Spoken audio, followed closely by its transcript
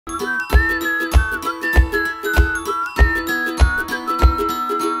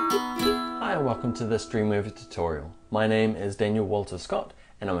welcome to this Dreamweaver tutorial. My name is Daniel Walter Scott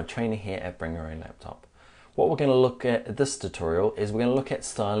and I'm a trainer here at Bring Your Own Laptop. What we're going to look at this tutorial is we're going to look at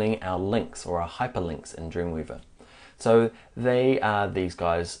styling our links or our hyperlinks in Dreamweaver. So they are these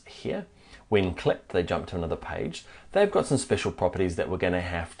guys here. When clicked, they jump to another page. They've got some special properties that we're going to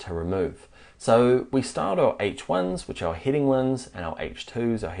have to remove. So we start our H1s, which are our heading ones, and our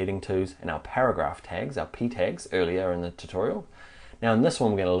H2s, our heading 2s, and our paragraph tags, our P tags, earlier in the tutorial. Now in this one,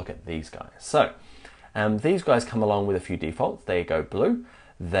 we're going to look at these guys. So these guys come along with a few defaults. They go blue.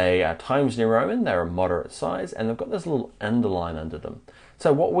 They are Times New Roman. They're a moderate size, and they've got this little underline under them.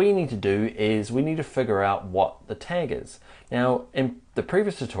 So what we need to do is we need to figure out what the tag is. Now in the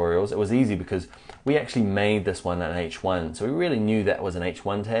previous tutorials, it was easy because we actually made this one an H1. So we really knew that was an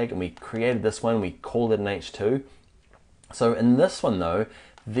H1 tag, and we created this one. We called it an H2. So in this one though,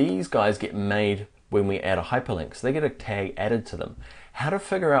 these guys get made when we add a hyperlink, so they get a tag added to them. How to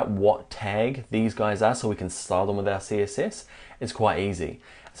figure out what tag these guys are so we can style them with our CSS is quite easy.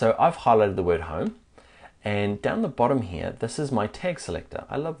 So I've highlighted the word home, and down the bottom here, this is my tag selector.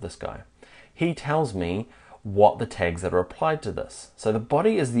 I love this guy. He tells me what the tags that are applied to this. So the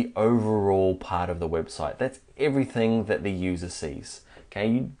body is the overall part of the website. That's everything that the user sees. Okay,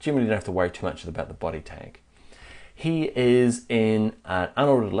 you generally don't have to worry too much about the body tag. He is in an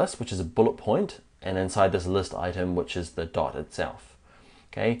unordered list, which is a bullet point, and inside this list item, which is the dot itself.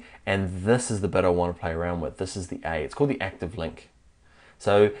 Okay, and this is the bit I want to play around with. This is the A. It's called the active link.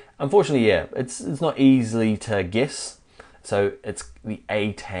 So unfortunately, yeah, it's not easily to guess. So it's the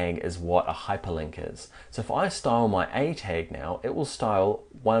A tag is what a hyperlink is. So if I style my A tag now, it will style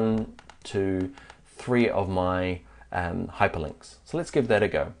 1, 2, 3 of my hyperlinks. So let's give that a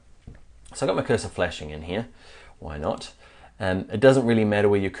go. So I got my cursor flashing in here. Why not? It doesn't really matter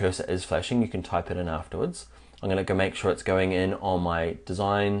where your cursor is flashing. You can type it in afterwards. I'm going to go make sure it's going in on my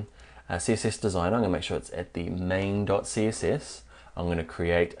design CSS designer. I'm going to make sure it's at the main.css. I'm going to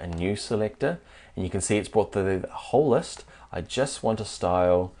create a new selector, and you can see it's brought the whole list. I just want to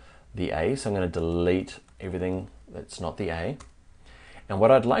style the A, so I'm going to delete everything that's not the A. And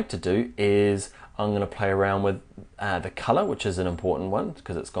what I'd like to do is I'm going to play around with the color, which is an important one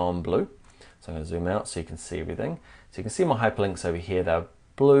because it's gone blue. So I'm going to zoom out so you can see everything. So you can see my hyperlinks over here, they're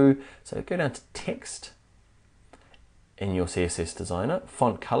blue. So go down to text in your CSS designer.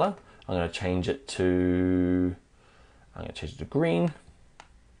 Font color, I'm going to change it to green.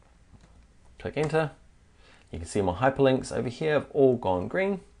 Click enter. You can see my hyperlinks over here have all gone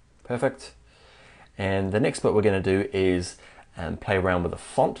green. Perfect. And the next bit we're going to do is play around with the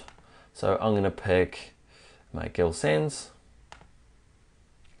font. So I'm going to pick my Gill Sans.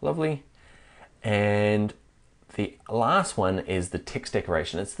 Lovely. And the last one is the text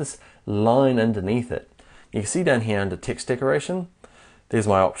decoration. It's this line underneath it. You can see down here under text decoration, there's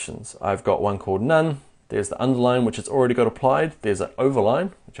my options. I've got one called none. There's the underline, which it's already got applied. There's an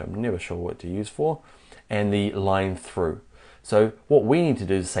overline, which I'm never sure what to use for, and the line through. So what we need to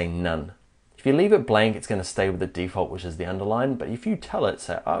do is say none. If you leave it blank, it's going to stay with the default, which is the underline. But if you tell it,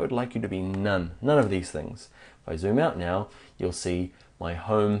 say, I would like you to be none of these things. If I zoom out now, you'll see my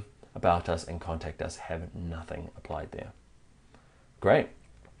home, about us, and contact us have nothing applied there. Great.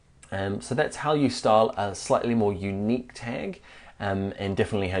 So that's how you style a slightly more unique tag, and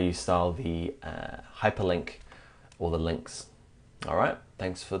definitely how you style the hyperlink or the links. All right,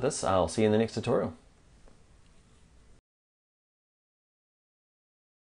 thanks for this. I'll see you in the next tutorial.